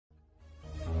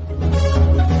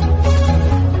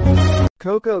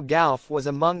Coco Gauff was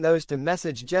among those to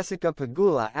message Jessica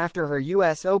Pegula after her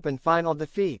US Open final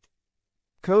defeat.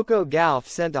 Coco Gauff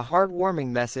sent a heartwarming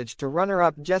message to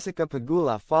runner-up Jessica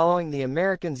Pegula following the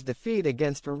American's defeat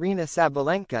against Aryna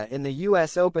Sabalenka in the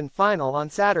US Open final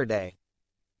on Saturday.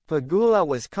 Pegula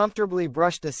was comfortably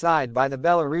brushed aside by the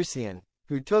Belarusian,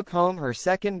 who took home her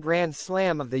second Grand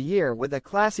Slam of the year with a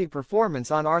classy performance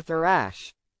on Arthur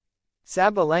Ashe.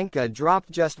 Sabalenka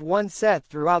dropped just one set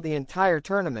throughout the entire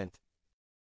tournament,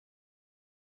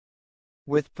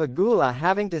 with Pegula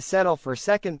having to settle for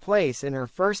second place in her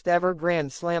first ever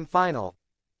Grand Slam final.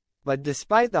 But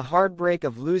despite the heartbreak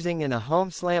of losing in a home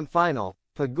slam final,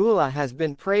 Pegula has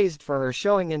been praised for her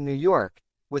showing in New York,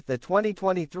 with the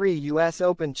 2023 US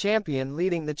Open champion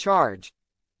leading the charge.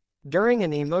 During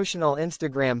an emotional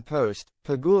Instagram post,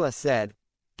 Pegula said,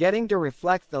 "Getting to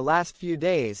reflect the last few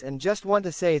days and just want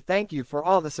to say thank you for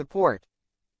all the support.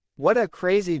 What a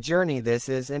crazy journey this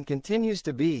is and continues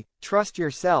to be. Trust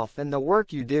yourself and the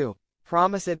work you do.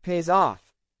 Promise it pays off."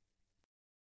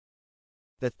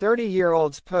 The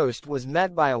 30-year-old's post was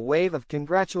met by a wave of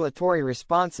congratulatory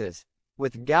responses,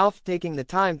 with Gauff taking the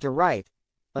time to write,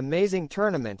 "Amazing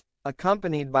tournament,"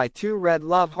 accompanied by 2 red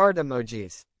love heart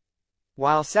emojis.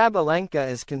 While Sabalenka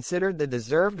is considered the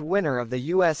deserved winner of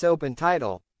the US Open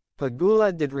title,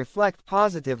 Pegula did reflect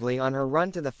positively on her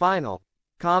run to the final,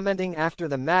 commenting after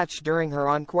the match during her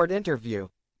on-court interview,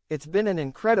 "It's been an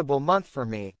incredible month for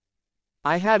me.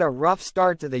 I had a rough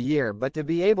start to the year, but to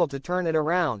be able to turn it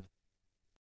around.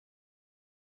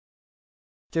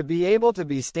 To be able to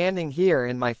be standing here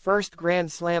in my first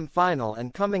Grand Slam final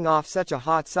and coming off such a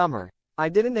hot summer, I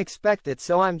didn't expect it,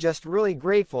 so I'm just really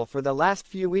grateful for the last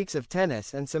few weeks of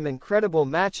tennis and some incredible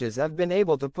matches I've been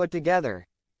able to put together."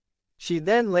 She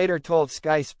then later told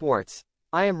Sky Sports,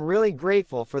 "I am really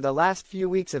grateful for the last few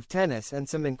weeks of tennis and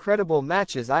some incredible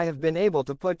matches I have been able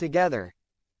to put together.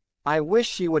 I wish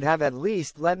she would have at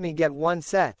least let me get one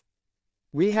set.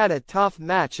 We had a tough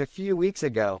match a few weeks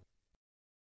ago.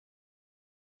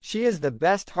 She is the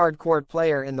best hardcourt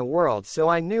player in the world, so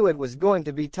I knew it was going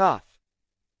to be tough."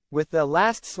 With the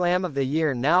last slam of the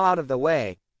year now out of the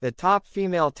way, the top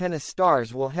female tennis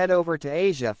stars will head over to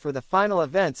Asia for the final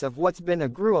events of what's been a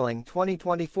grueling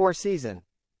 2024 season.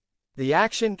 The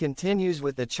action continues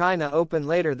with the China Open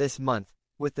later this month,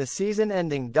 with the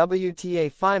season-ending WTA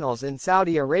Finals in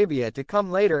Saudi Arabia to come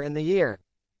later in the year.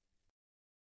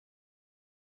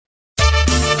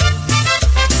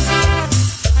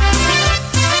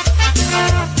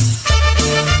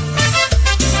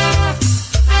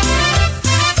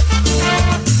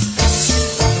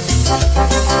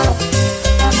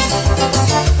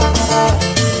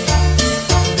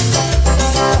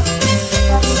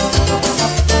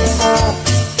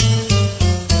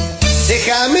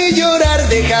 Déjame llorar,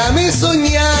 déjame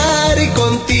soñar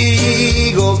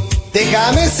contigo,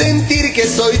 déjame sentir que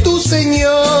soy tu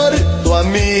señor, tu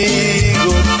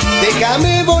amigo.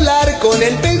 Déjame volar con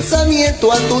el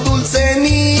pensamiento a tu dulce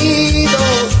nido.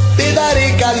 Te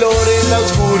daré calor en la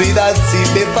oscuridad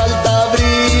si te falta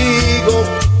abrigo.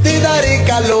 Te daré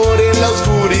calor en la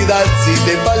oscuridad si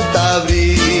te falta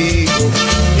abrigo.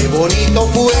 Qué bonito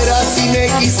fuera si me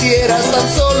quisieras tan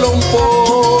solo un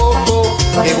poco.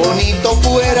 Qué bonito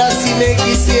fuera si me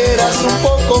quisieras un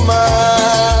poco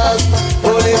más.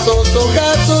 Por esos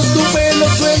ojazos, tu pelo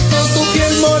suelto, tu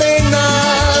piel morena,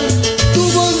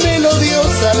 tu voz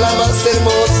melodiosa, la más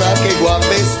hermosa, qué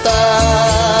guapa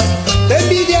estás. Te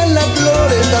envidian las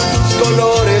flores, dan tus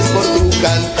colores por tu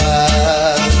cantar.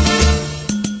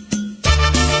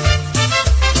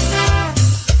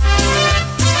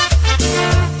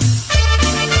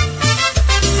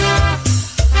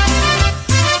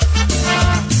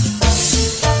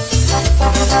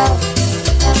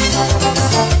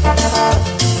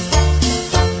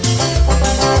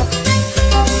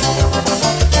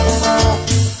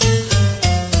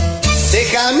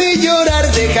 Déjame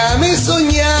llorar, déjame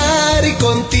soñar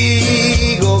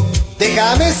contigo.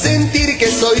 Déjame sentir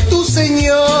que soy tu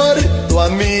señor, tu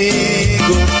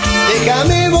amigo.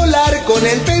 Déjame volar con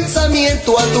el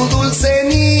pensamiento a tu dulce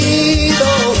nido.